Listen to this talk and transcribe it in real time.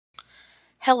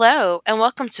Hello, and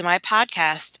welcome to my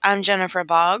podcast. I'm Jennifer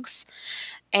Boggs,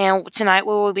 and tonight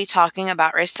we will be talking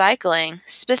about recycling,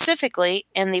 specifically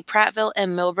in the Prattville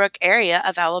and Millbrook area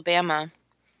of Alabama.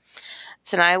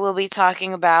 Tonight we'll be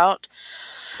talking about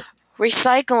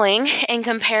recycling in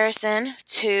comparison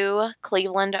to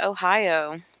Cleveland,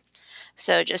 Ohio.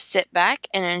 So just sit back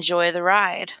and enjoy the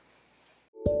ride.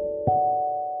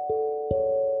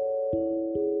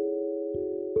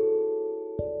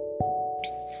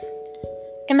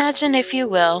 Imagine, if you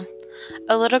will,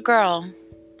 a little girl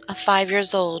of 5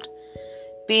 years old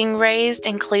being raised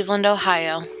in Cleveland,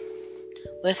 Ohio,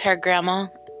 with her grandma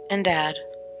and dad.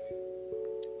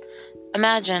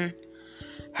 Imagine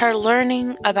her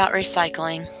learning about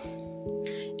recycling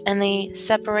and the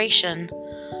separation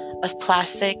of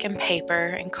plastic and paper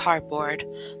and cardboard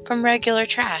from regular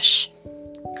trash.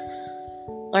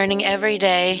 Learning every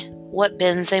day what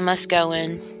bins they must go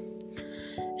in,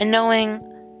 and knowing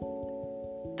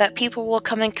that people will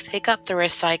come and pick up the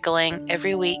recycling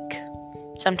every week,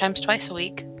 sometimes twice a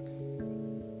week.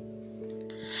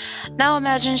 Now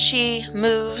imagine she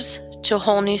moves to a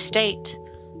whole new state,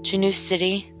 to a new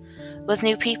city, with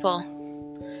new people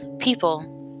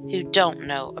who don't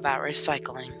know about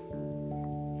recycling.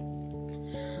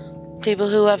 People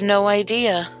who have no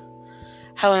idea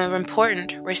how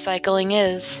important recycling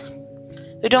is,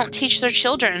 who don't teach their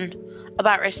children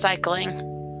about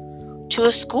recycling, to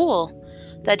a school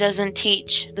that doesn't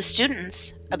teach the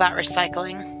students about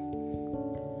recycling,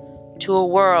 to a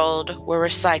world where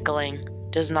recycling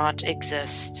does not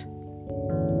exist.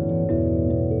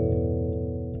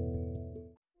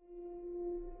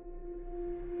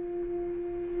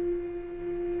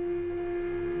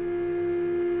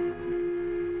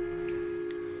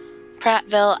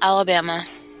 Prattville, Alabama.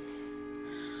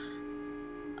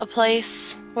 A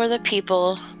place where the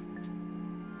people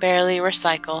barely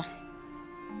recycle.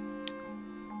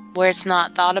 Where it's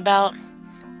not thought about,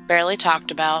 barely talked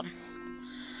about.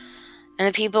 And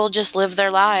the people just live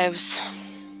their lives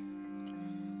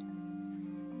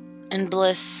in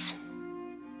bliss.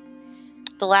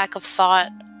 The lack of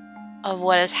thought of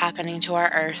what is happening to our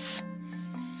earth.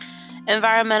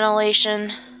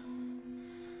 Environmentation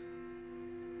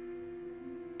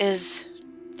is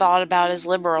thought about as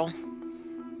liberal,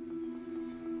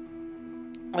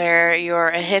 where you're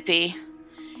a hippie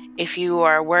if you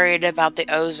are worried about the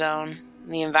ozone,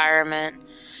 the environment,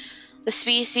 the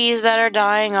species that are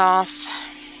dying off,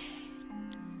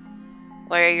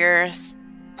 where you're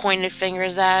pointed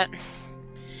fingers at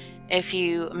if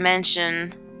you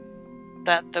mention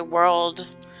that the world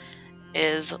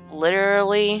is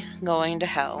literally going to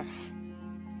hell.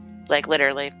 Like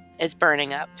literally, it's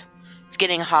burning up. It's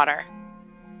getting hotter.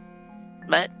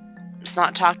 But it's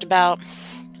not talked about.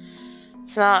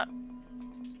 It's not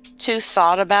too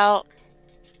thought about.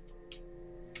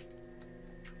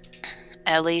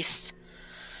 At least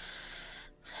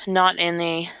not in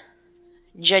the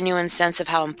genuine sense of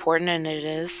how important it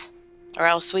is. Or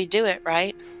else we do it,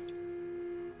 right?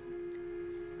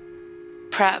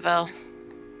 Prattville.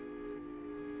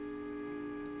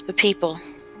 The people.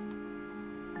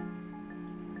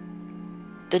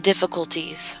 The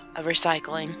difficulties of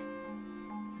recycling.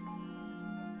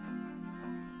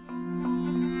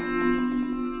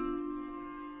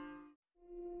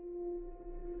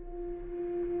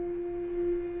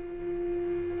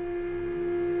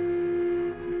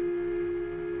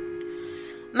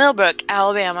 Millbrook,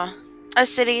 Alabama. A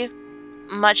city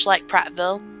much like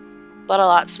Prattville, but a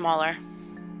lot smaller.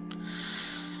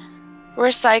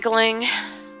 Recycling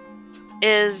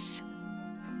is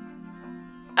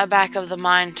a back of the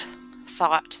mind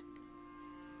thought.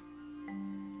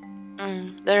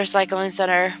 The recycling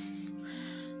center,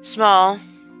 small,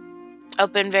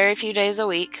 open very few days a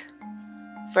week,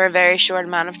 for a very short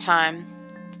amount of time,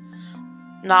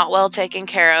 not well taken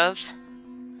care of,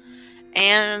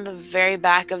 and the very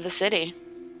back of the city.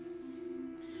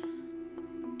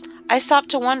 I stopped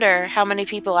to wonder how many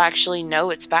people actually know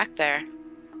it's back there.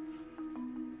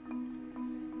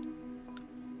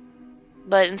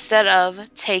 But instead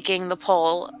of taking the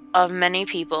poll of many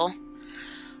people,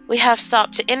 we have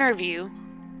stopped to interview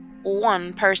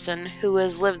one person who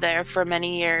has lived there for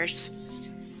many years.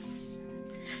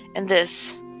 And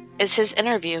this is his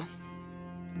interview.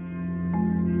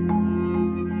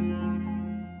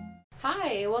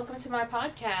 Hi, welcome to my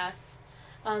podcast.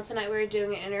 Tonight we're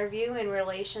doing an interview in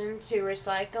relation to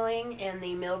recycling in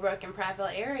the Millbrook and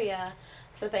Prattville area.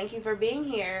 So thank you for being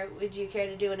here. Would you care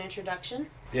to do an introduction?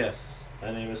 Yes,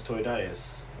 my name is Toy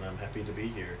Dias, and I'm happy to be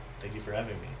here. Thank you for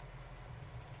having me.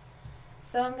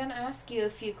 So I'm going to ask you a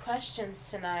few questions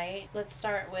tonight. Let's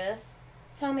start with,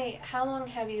 Tell me, how long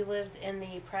have you lived in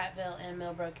the Prattville and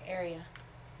Millbrook area?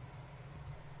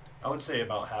 I would say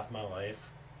about half my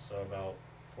life, so about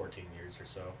 14 years or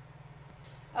so.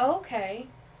 Oh, okay.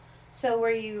 So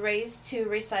were you raised to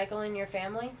recycle in your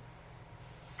family?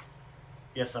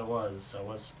 Yes, I was. I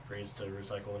was raised to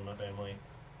recycle in my family.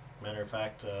 Matter of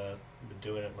fact, I've been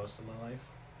doing it most of my life,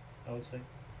 I would say.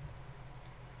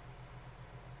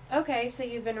 Okay, so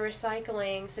you've been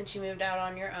recycling since you moved out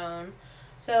on your own.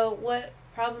 So what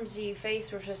problems do you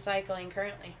face with recycling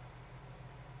currently?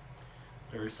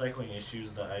 The recycling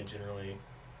issues that I generally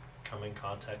come in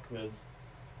contact with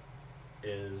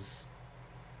is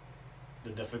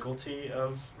the difficulty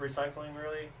of recycling,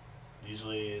 really.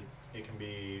 Usually it can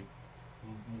be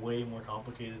way more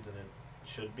complicated than it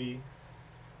should be.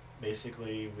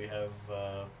 Basically, we have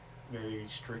very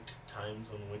strict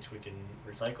times in which we can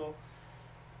recycle.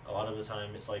 A lot of the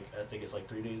time, it's like, I think it's like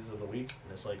 3 days of the week,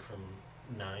 and it's like from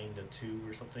 9 to 2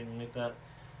 or something like that.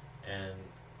 And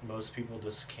most people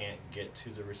just can't get to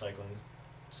the recycling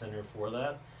center for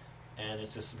that. And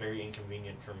it's just very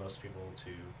inconvenient for most people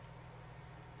to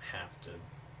have to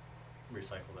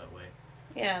recycle that way.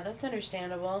 Yeah, that's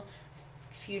understandable.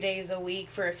 A few days a week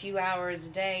for a few hours a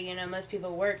day. You know, most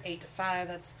people work 8 to 5.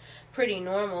 That's pretty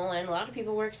normal, and a lot of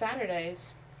people work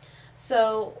Saturdays.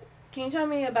 So, can you tell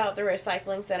me about the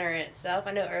recycling center itself?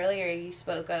 I know earlier you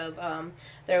spoke of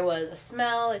there was a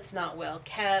smell, it's not well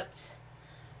kept.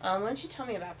 Why don't you tell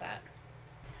me about that?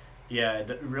 Yeah,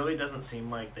 it really doesn't seem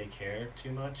like they care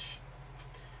too much.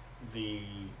 The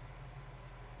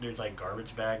There's like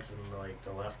garbage bags in like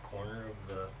the left corner of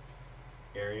the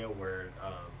area where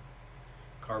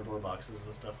cardboard boxes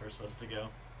and stuff are supposed to go,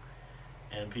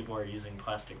 and people are using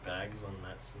plastic bags when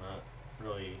that's not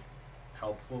really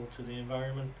helpful to the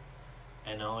environment.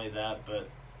 And not only that, but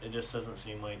it just doesn't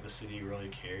seem like the city really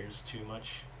cares too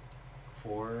much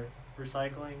for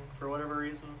recycling for whatever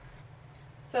reason.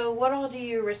 So, what all do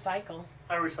you recycle?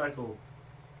 I recycle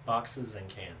boxes and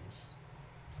cans,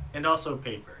 and also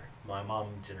paper. My mom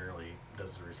generally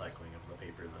does the recycling of the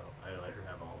paper, though. I let her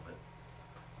have all of it.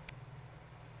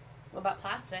 What about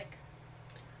plastic?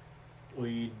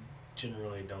 We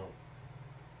generally don't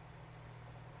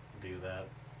do that.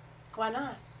 Why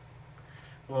not?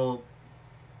 Well,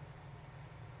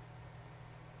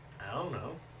 I don't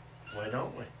know. Why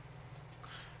don't we?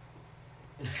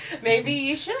 Maybe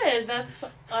you should. That's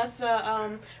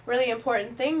a really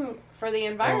important thing for the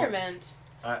environment.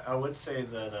 I would say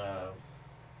that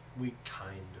we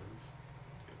kind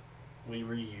of we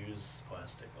reuse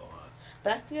plastic a lot.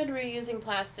 That's good. Reusing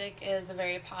plastic is a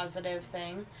very positive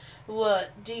thing.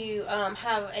 What do you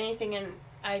have anything in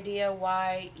idea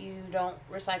why you don't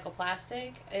recycle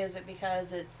plastic? Is it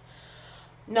because it's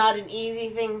not an easy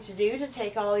thing to do to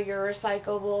take all your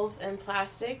recyclables and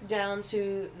plastic down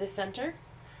to the center?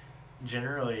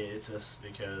 Generally, it's just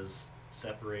because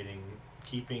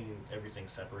keeping everything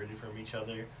separated from each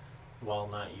other while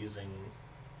not using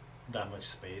that much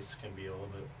space can be a little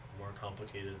bit more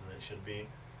complicated than it should be.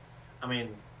 I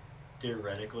mean,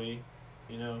 theoretically,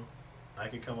 you know, I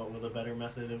could come up with a better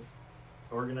method of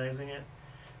organizing it,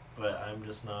 but I'm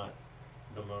just not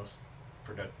the most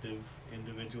productive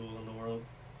individual in the world.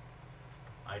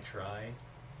 I try.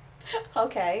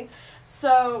 Okay.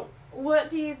 So, what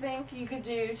do you think you could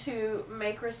do to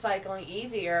make recycling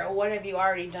easier, or what have you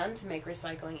already done to make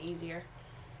recycling easier?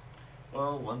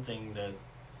 Well, one thing that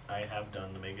I have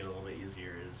done to make it a little bit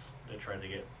easier is to try to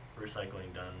get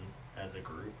recycling done as a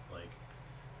group. Like,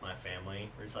 my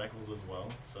family recycles as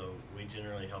well, so we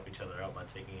generally help each other out by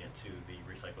taking it to the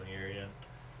recycling area.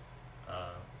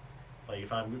 Uh, like,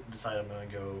 if I decide I'm going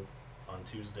to go on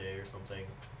Tuesday or something,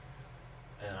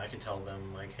 and I can tell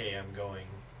them, like, hey, I'm going,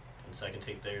 and so I can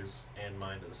take theirs and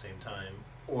mine at the same time.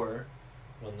 Or,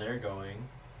 when they're going,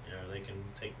 you know, they can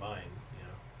take mine, you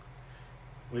know.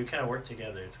 We kind of work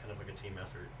together. It's kind of like a team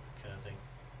effort kind of thing.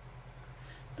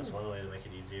 That's one way to make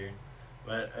it easier.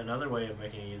 But another way of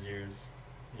making it easier is,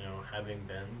 you know, having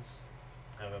bins.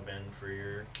 Have a bin for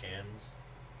your cans,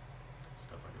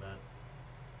 stuff like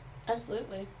that.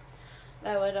 Absolutely.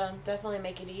 That would definitely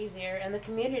make it easier. And the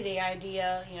community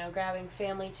idea, you know, grabbing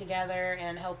family together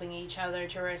and helping each other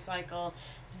to recycle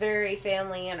is very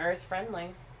family and earth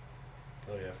friendly.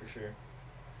 Oh, yeah, for sure.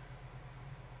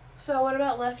 So, what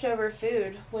about leftover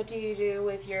food? What do you do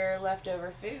with your leftover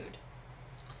food?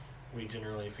 We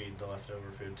generally feed the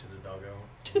leftover food to the doggo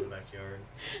in the backyard.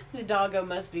 The doggo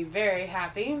must be very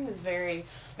happy. He's very,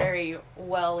 very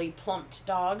welly plumped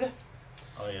dog.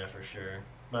 Oh, yeah, for sure.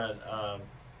 But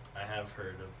I have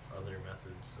heard of other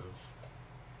methods of,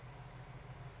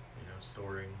 you know,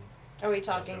 storing. Are we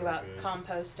talking leftover about food.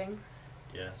 composting?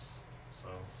 Yes. So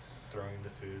throwing the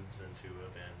foods into a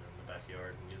bin in the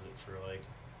backyard and use it for like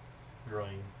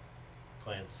growing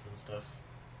plants and stuff.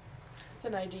 It's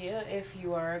an idea if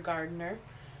you are a gardener.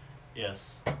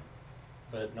 Yes,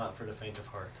 but not for the faint of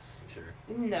heart, I'm sure.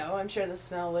 No, I'm sure the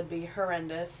smell would be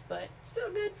horrendous, but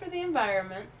still good for the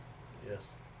environment.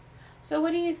 Yes. So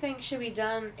what do you think should be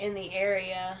done in the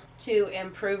area to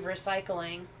improve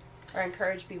recycling or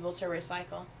encourage people to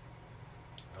recycle?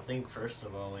 I think first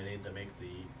of all we need to make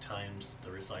the times the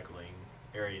recycling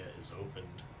area is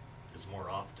opened is more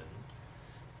often.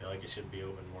 I feel like it should be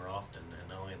open more often, and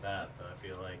not only that, but I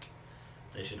feel like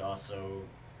they should also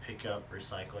pick up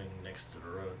recycling next to the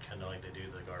road, kind of like they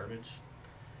do the garbage,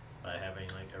 by having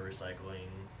like a recycling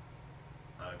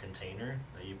container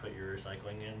that you put your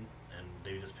recycling in, and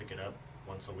they just pick it up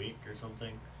once a week or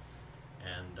something.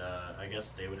 And I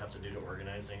guess they would have to do the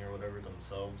organizing or whatever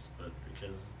themselves, but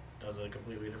because that's a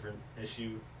completely different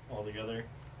issue altogether.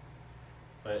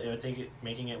 But I think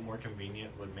making it more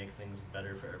convenient would make things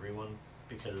better for everyone,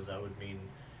 because that would mean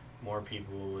more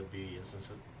people would be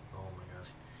oh my gosh,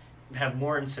 have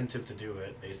more incentive to do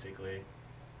it, basically.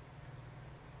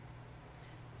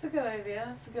 It's a good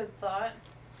idea. It's a good thought.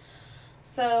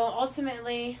 So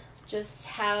ultimately, just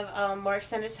have more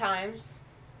extended times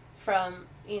from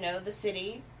the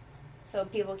city, so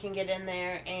people can get in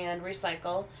there and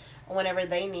recycle whenever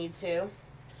they need to.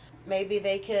 Maybe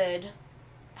they could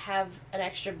have an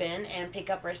extra bin and pick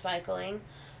up recycling.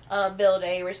 Build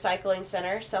a recycling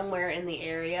center somewhere in the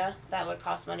area. That would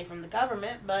cost money from the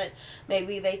government, but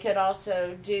maybe they could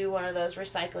also do one of those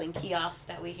recycling kiosks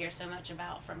that we hear so much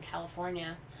about from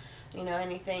California.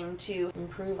 Anything to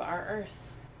improve our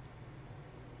earth.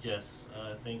 Yes,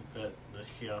 I think that the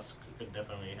kiosk could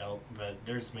definitely help, but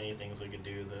there's many things we could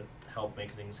do that help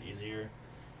make things easier,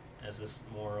 as this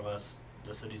more or less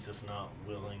the city's just not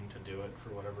willing to do it for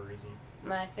whatever reason.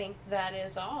 And I think that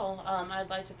is all. I'd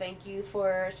like to thank you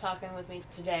for talking with me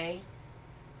today,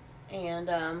 and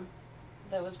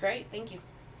that was great. Thank you.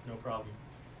 No problem.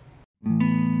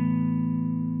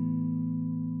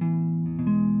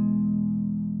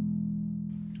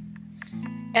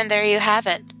 And there you have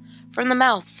it, from the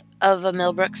mouth of a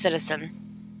Millbrook citizen.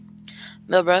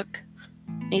 Millbrook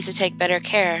needs to take better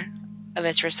care of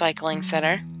its recycling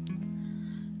center,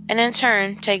 and in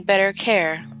turn take better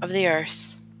care of the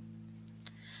earth.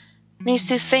 Needs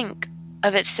to think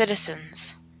of its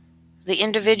citizens, the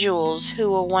individuals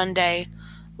who will one day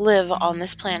live on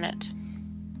this planet.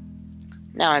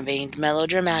 Now I'm being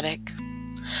melodramatic,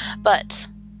 but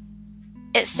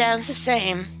it stands the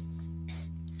same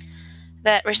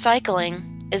that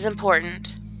recycling is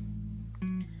important.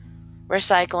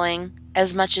 Recycling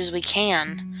as much as we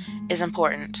can is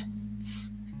important.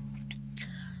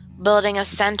 Building a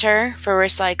center for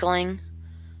recycling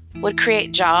would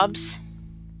create jobs,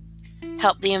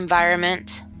 help the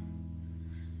environment,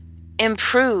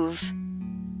 improve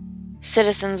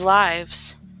citizens'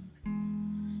 lives.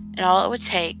 And all it would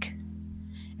take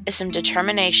is some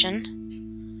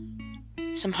determination,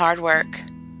 some hard work,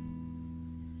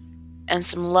 and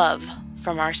some love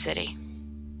from our city.